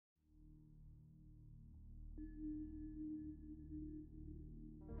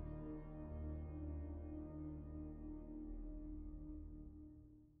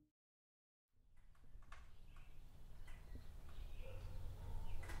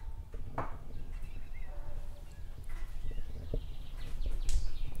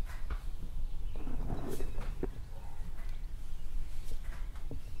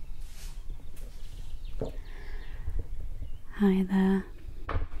Hi there.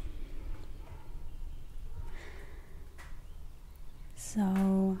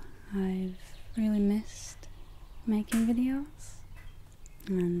 So I've really missed making videos,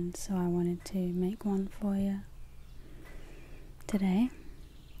 and so I wanted to make one for you today.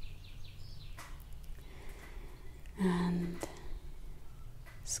 And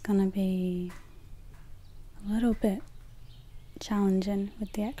it's gonna be a little bit challenging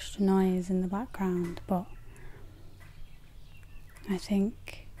with the extra noise in the background, but I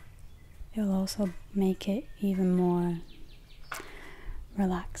think it will also make it even more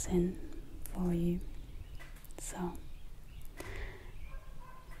relaxing for you. So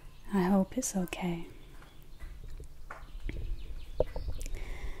I hope it's okay.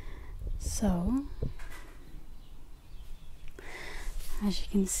 So, as you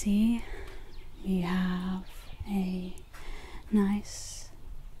can see, we have a nice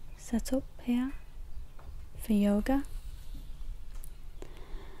setup here for yoga,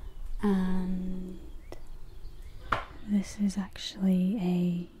 and this is actually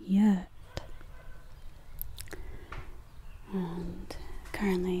a yurt, and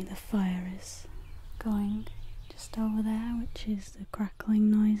currently the fire is going just over there, which is the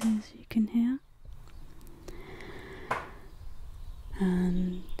crackling noises you can hear.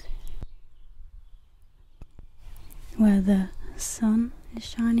 And where the sun is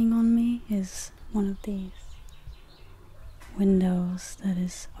shining on me is one of these windows that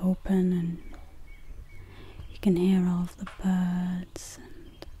is open, and you can hear all of the birds,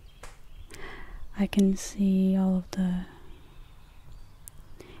 and I can see all of the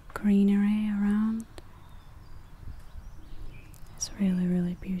greenery around. It's really,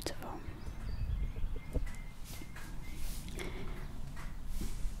 really beautiful.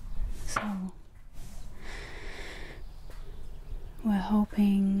 So we're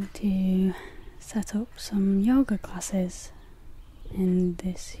hoping to set up some yoga classes in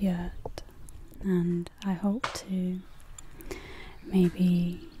this yurt, and I hope to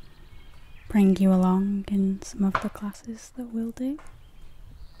maybe bring you along in some of the classes that we'll do.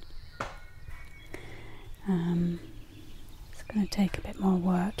 It's going to take a bit more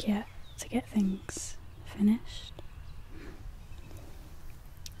work yet to get things finished,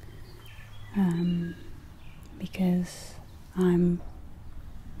 because I'm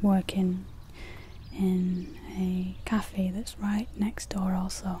working in a cafe that's right next door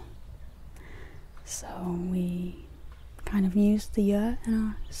also. So we kind of use the yurt in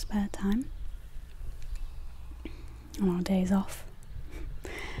our spare time on our days off,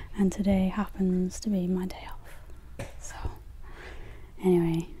 and today happens to be my day off. So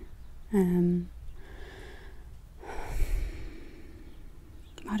anyway,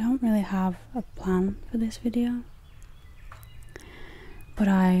 I don't really have a plan for this video, but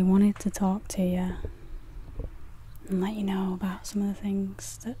I wanted to talk to you and let you know about some of the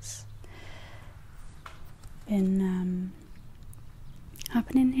things that's been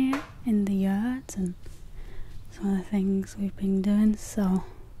happening here in the yurt and some of the things we've been doing. So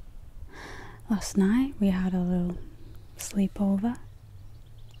last night we had a little sleepover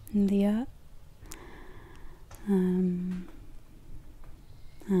in the yurt, and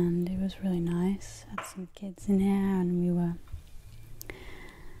it was really nice. Had some kids in here and we were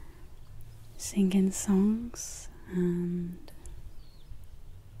singing songs, and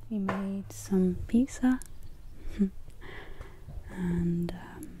we made some pizza and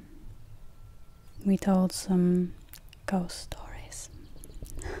we told some ghost stories.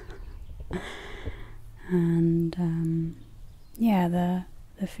 And yeah,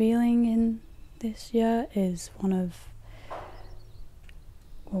 the feeling in this yurt is one of,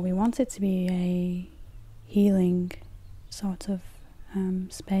 well, we want it to be a healing sort of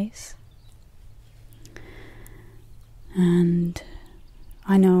space, and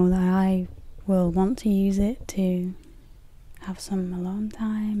I know that I will want to use it to have some alone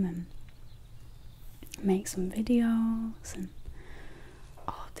time and make some videos and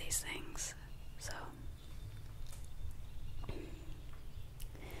all of these things. So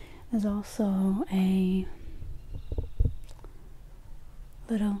there's also a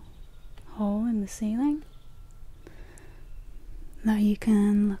little hole in the ceiling that you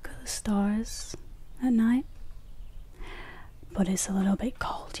can look at the stars at night, but it's a little bit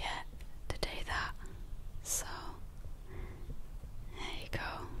cold yet to do that. So there you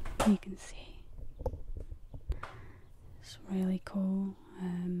go, you can see. It's really cool.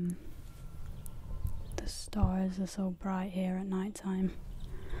 The stars are so bright here at night time.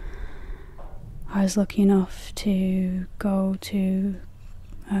 I was lucky enough to go to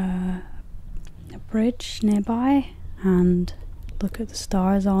a bridge nearby and look at the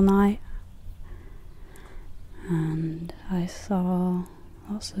stars all night. and I saw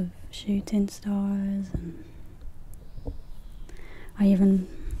lots of shooting stars, and I even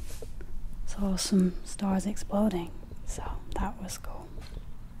saw some stars exploding, so that was cool.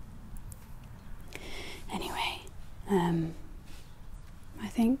 Anyway, I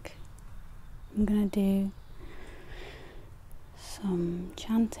think I'm gonna do some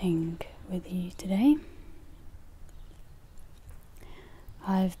chanting with you today.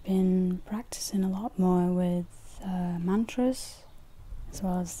 I've been practicing a lot more with mantras, as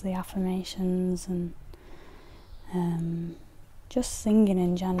well as the affirmations, and just singing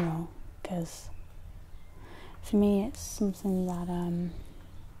in general, because for me it's something that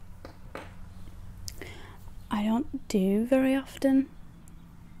I don't do very often,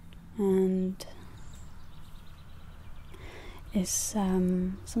 and it's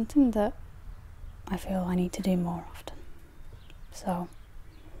something that I feel I need to do more often. So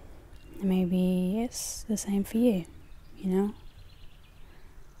maybe it's the same for you, you know?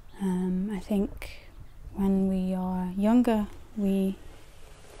 I think when we are younger, we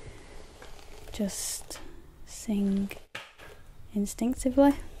just sing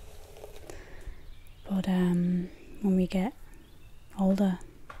instinctively, but when we get older,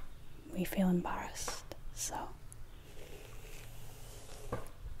 we feel embarrassed, so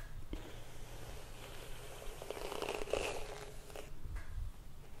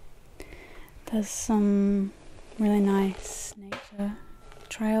there's some really nice nature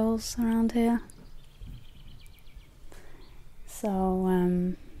trails around here, so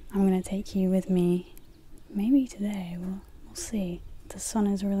I'm going to take you with me, maybe today, we'll see. The sun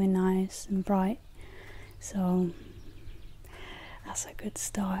is really nice and bright, so that's a good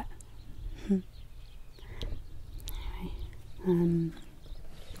start. Anyway,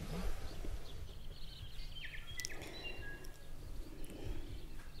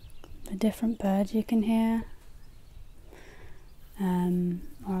 the different birds you can hear,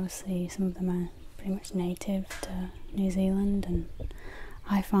 obviously some of them are pretty much native to New Zealand, and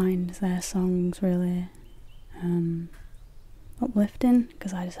I find their songs really uplifting,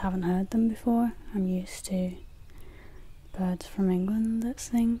 because I just haven't heard them before. I'm used to birds from England that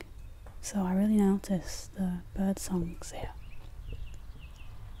sing, so I really notice the bird songs here.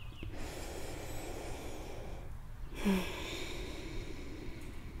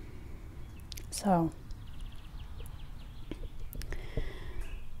 So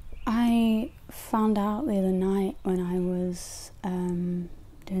I found out the other night when I was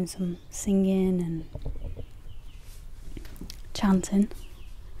doing some singing and chanting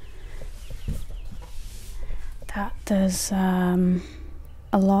that there's a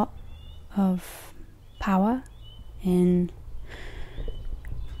lot of power in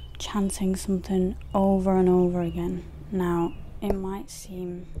chanting something over and over again. Now, it might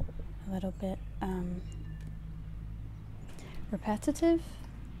seem a little bit repetitive,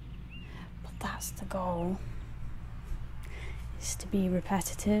 but that's the goal, is to be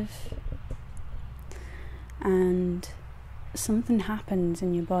repetitive, and something happens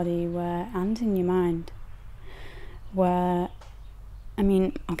in your body and in your mind where,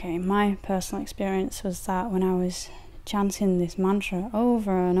 my personal experience was that when I was chanting this mantra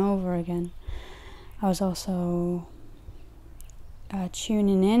over and over again, I was also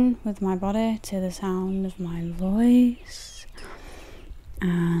tuning in with my body to the sound of my voice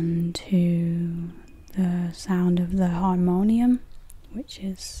and to the sound of the harmonium, which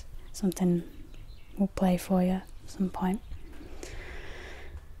is something we'll play for you at some point.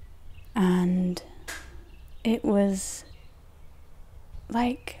 And it was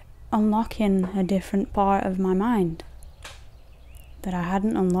like unlocking a different part of my mind that I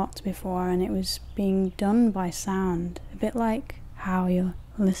hadn't unlocked before, and it was being done by sound, a bit like how you're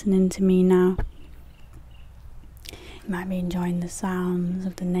listening to me now. You might be enjoying the sounds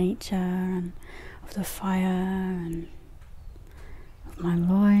of the nature and of the fire and of my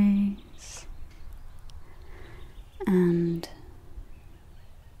voice, and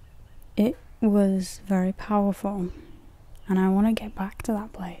it was very powerful, and I want to get back to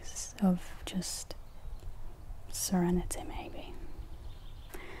that place of just serenity. Maybe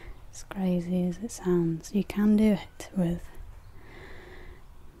as crazy as it sounds, you can do it with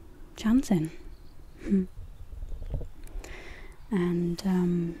chanting.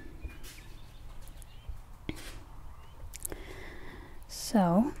 And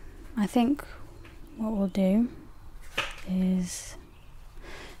so I think what we'll do is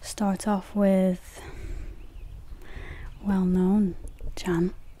start off with well-known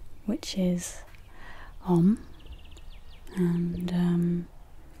chant, which is Om, and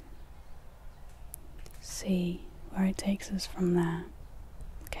see where it takes us from there.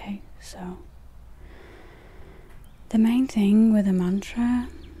 Okay, so The main thing with a mantra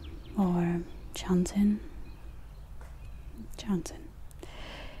or chanting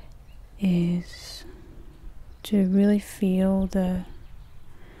is to really feel the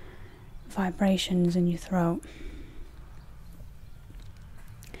vibrations in your throat,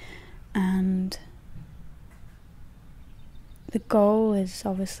 and the goal is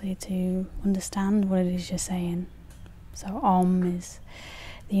obviously to understand what it is you're saying. So Om is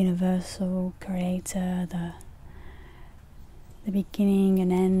the universal creator, the beginning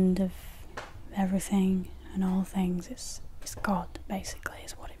and end of everything and all things. It's God, basically,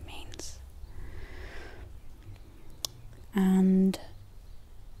 is what it means. And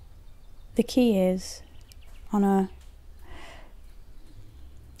the key is, on a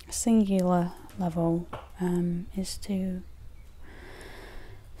singular level, is to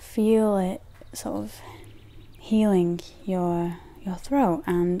feel it sort of healing your throat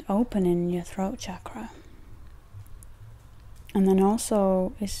and opening your throat chakra. And then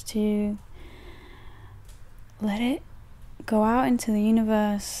also is to let it go out into the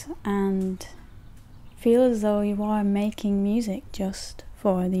universe and feel as though you are making music just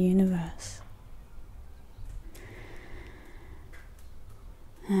for the universe.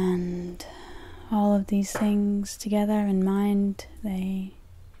 And all of these things together in mind, they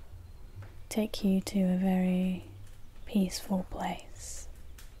take you to a very peaceful place.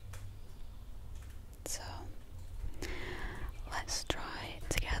 So let's try it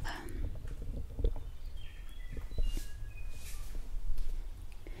together.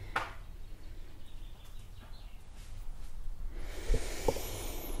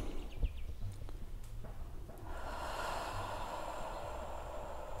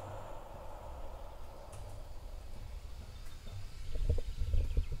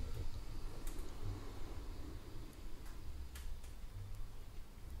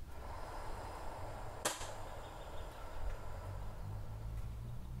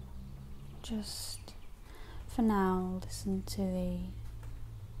 Just for now, listen to the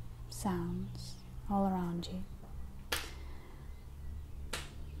sounds all around you,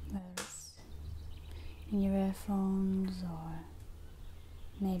 whether it's in your earphones or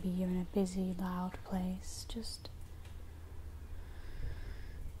maybe you're in a busy, loud place. Just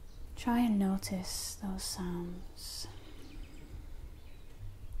try and notice those sounds,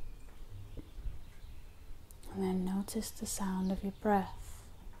 and then notice the sound of your breath.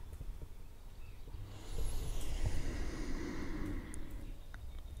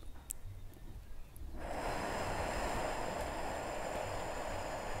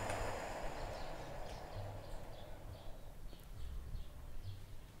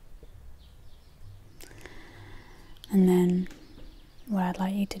 And then what I'd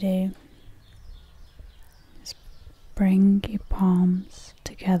like you to do is bring your palms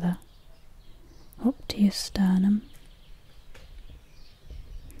together up to your sternum,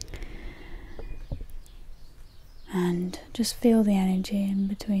 and just feel the energy in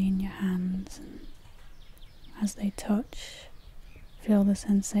between your hands, and as they touch, feel the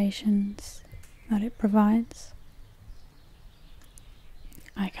sensations that it provides.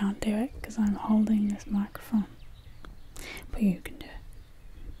 I can't do it because I'm holding this microphone, but you can do it.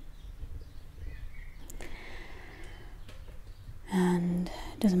 And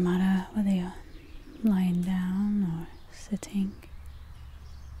it doesn't matter whether you're lying down or sitting,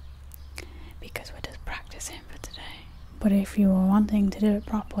 because we're just practicing for today. But if you were wanting to do it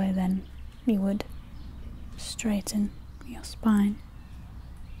properly, then you would straighten your spine,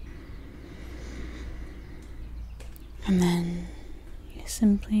 and then you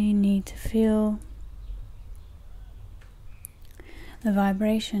simply need to feel the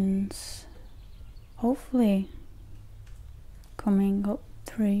vibrations, hopefully coming up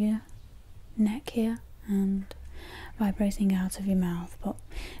through your neck here and vibrating out of your mouth. But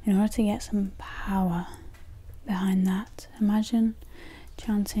in order to get some power behind that, imagine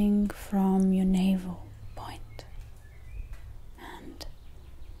chanting from your navel point and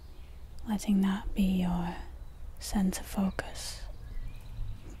letting that be your center focus.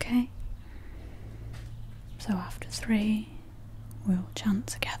 Okay? So after 3, we'll chant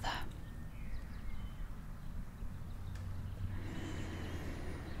together.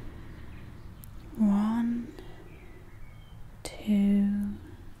 1, 2,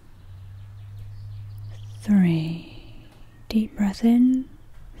 3. Deep breath in.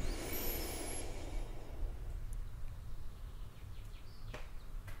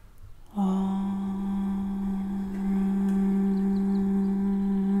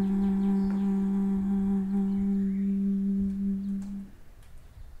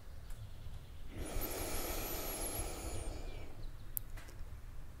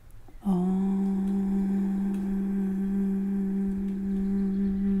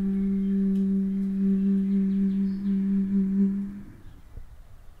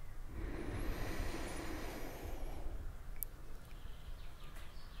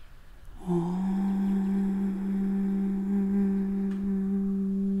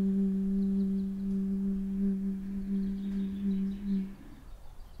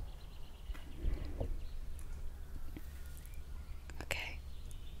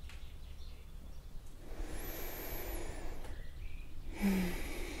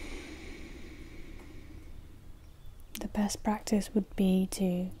 best practice would be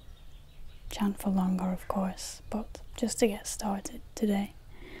to chant for longer, of course, but just to get started today,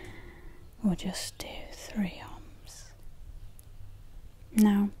 we'll just do 3 hums.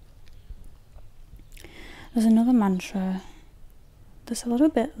 Now, there's another mantra that's a little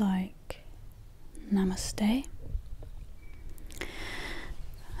bit like Namaste,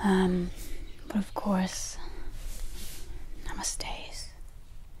 but of course, Namaste is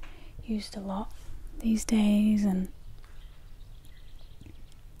used a lot these days, and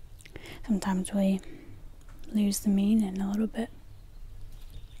sometimes we lose the meaning a little bit.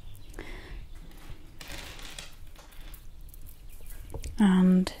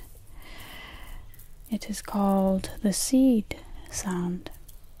 And it is called the seed sound,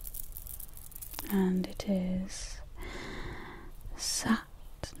 and it is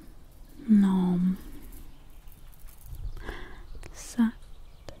Sat Nam. Sat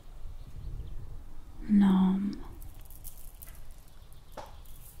Nam.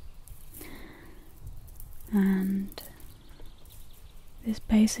 And this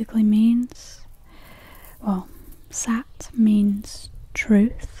basically means, well, Sat means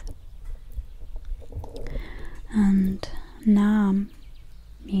truth, and Nam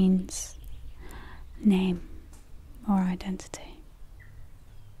means name or identity.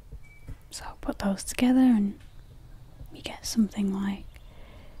 So put those together and we get something like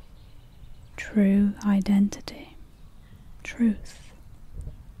true identity, truth.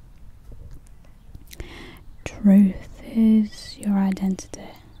 Truth is your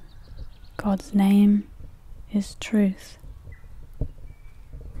identity. God's name is truth.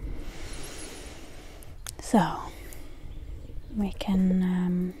 So we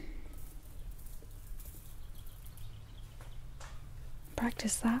can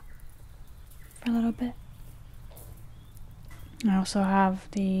practice that for a little bit. I also have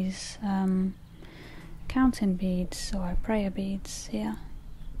these counting beads or prayer beads here,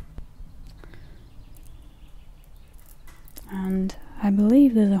 and I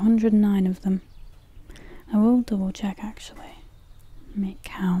believe there's 109 of them. I will double check actually. Let me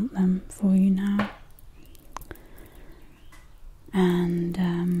count them for you now. And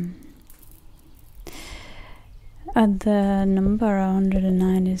the number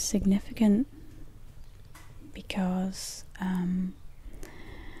 109 is significant because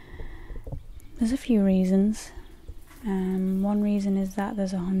there's a few reasons. One reason is that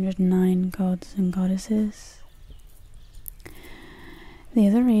there's 109 gods and goddesses. The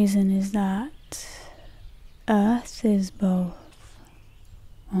other reason is that Earth is both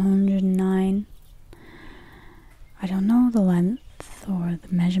 109. I don't know the length or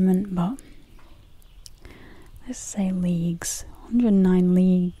the measurement, but let's say leagues. 109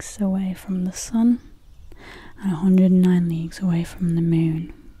 leagues away from the sun and 109 leagues away from the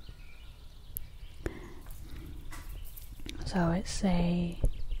moon. So it's a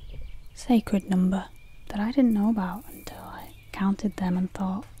sacred number that I didn't know about until I counted them and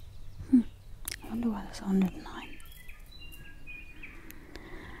thought, I wonder why there's 109.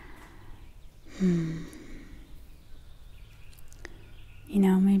 You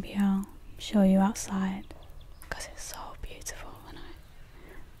know, maybe I'll show you outside because it's so beautiful and I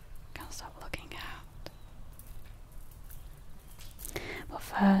can't stop looking out. But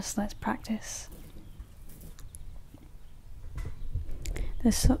first, let's practice the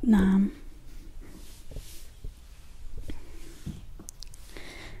Satnam.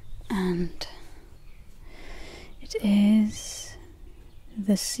 And it is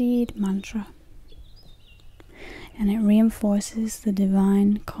the seed mantra, and it reinforces the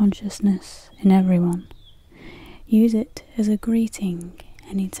divine consciousness in everyone. Use it as a greeting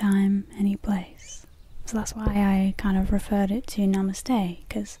anytime, any place. So that's why I kind of referred it to Namaste,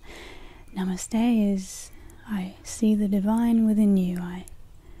 because Namaste is, I see the divine within you, I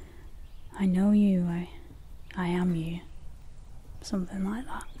know you, I am you, something like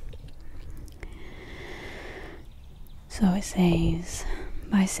that. So it says,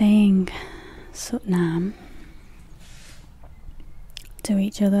 by saying Satnam to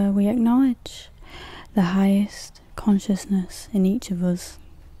each other, we acknowledge the highest consciousness in each of us.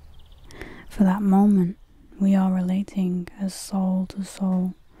 For that moment, we are relating as soul to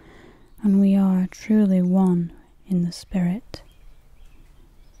soul, and we are truly one in the spirit.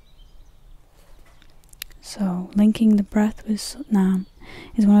 So, linking the breath with Satnam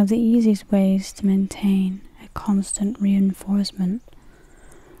is one of the easiest ways to maintain a constant reinforcement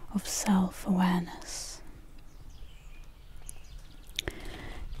of self-awareness.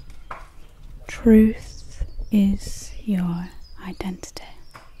 Truth is your identity.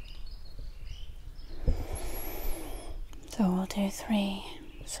 So we'll do 3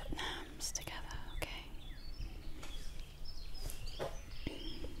 Satnams together, okay?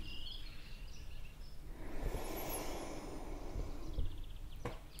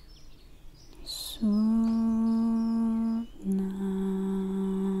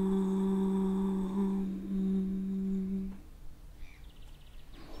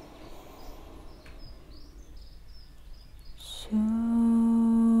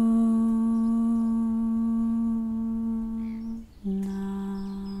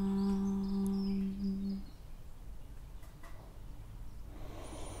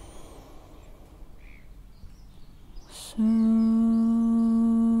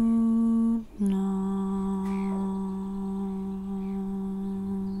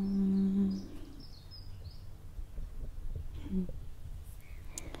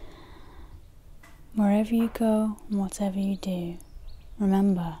 Wherever you go and whatever you do,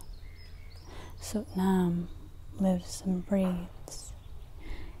 remember, Satnam lives and breathes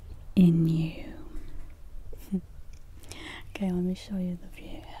in you. Okay, let me show you the view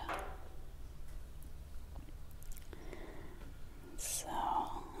here. So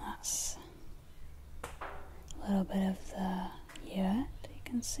that's a little bit of the yurt you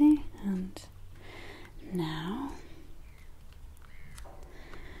can see, and now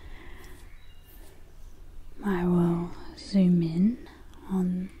I will zoom in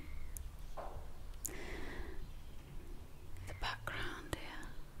on the background here.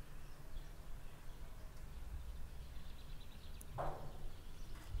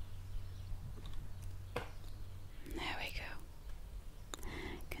 There we go.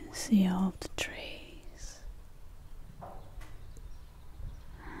 You can see all of the trees.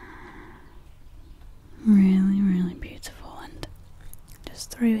 Really, really beautiful, and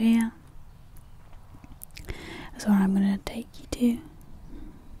just through here is where I'm going to take you to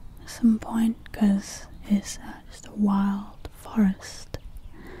at some point, because it's just a wild forest,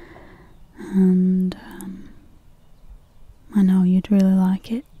 and I know you'd really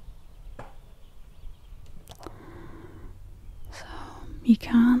like it. So you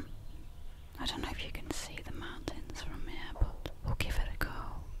can't, I don't know if you can see the mountains from here, but we'll give it a go.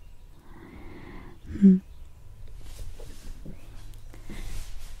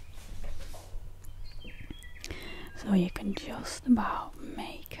 So you can just about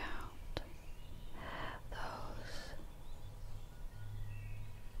make out those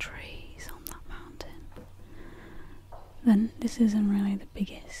trees on that mountain. Then this isn't really the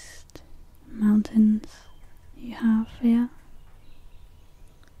biggest mountains you have here.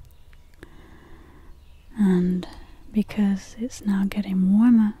 And because it's now getting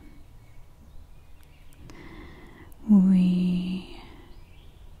warmer, we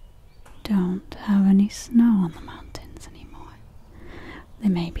don't have any snow on the mountains anymore. There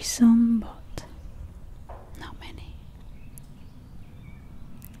may be some, but not many.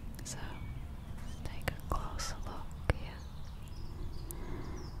 So let's take a closer look here.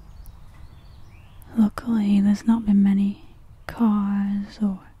 Luckily, there's not been many cars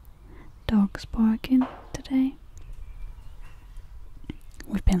or dogs barking today.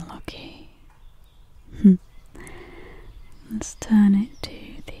 We've been lucky. Let's turn it to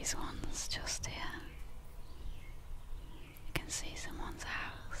these ones just here. You can see someone's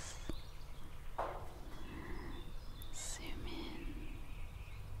house. Zoom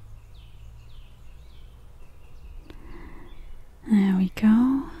in. There we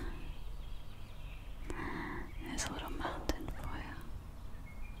go. There's a little mountain for you.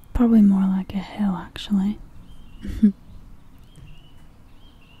 Probably more like a hill, actually.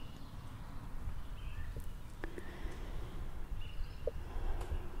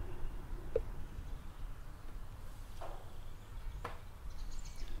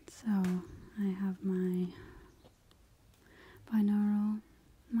 So I have my binaural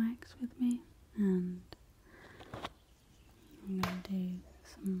mics with me, and I'm going to do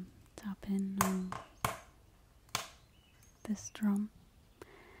some tapping on this drum.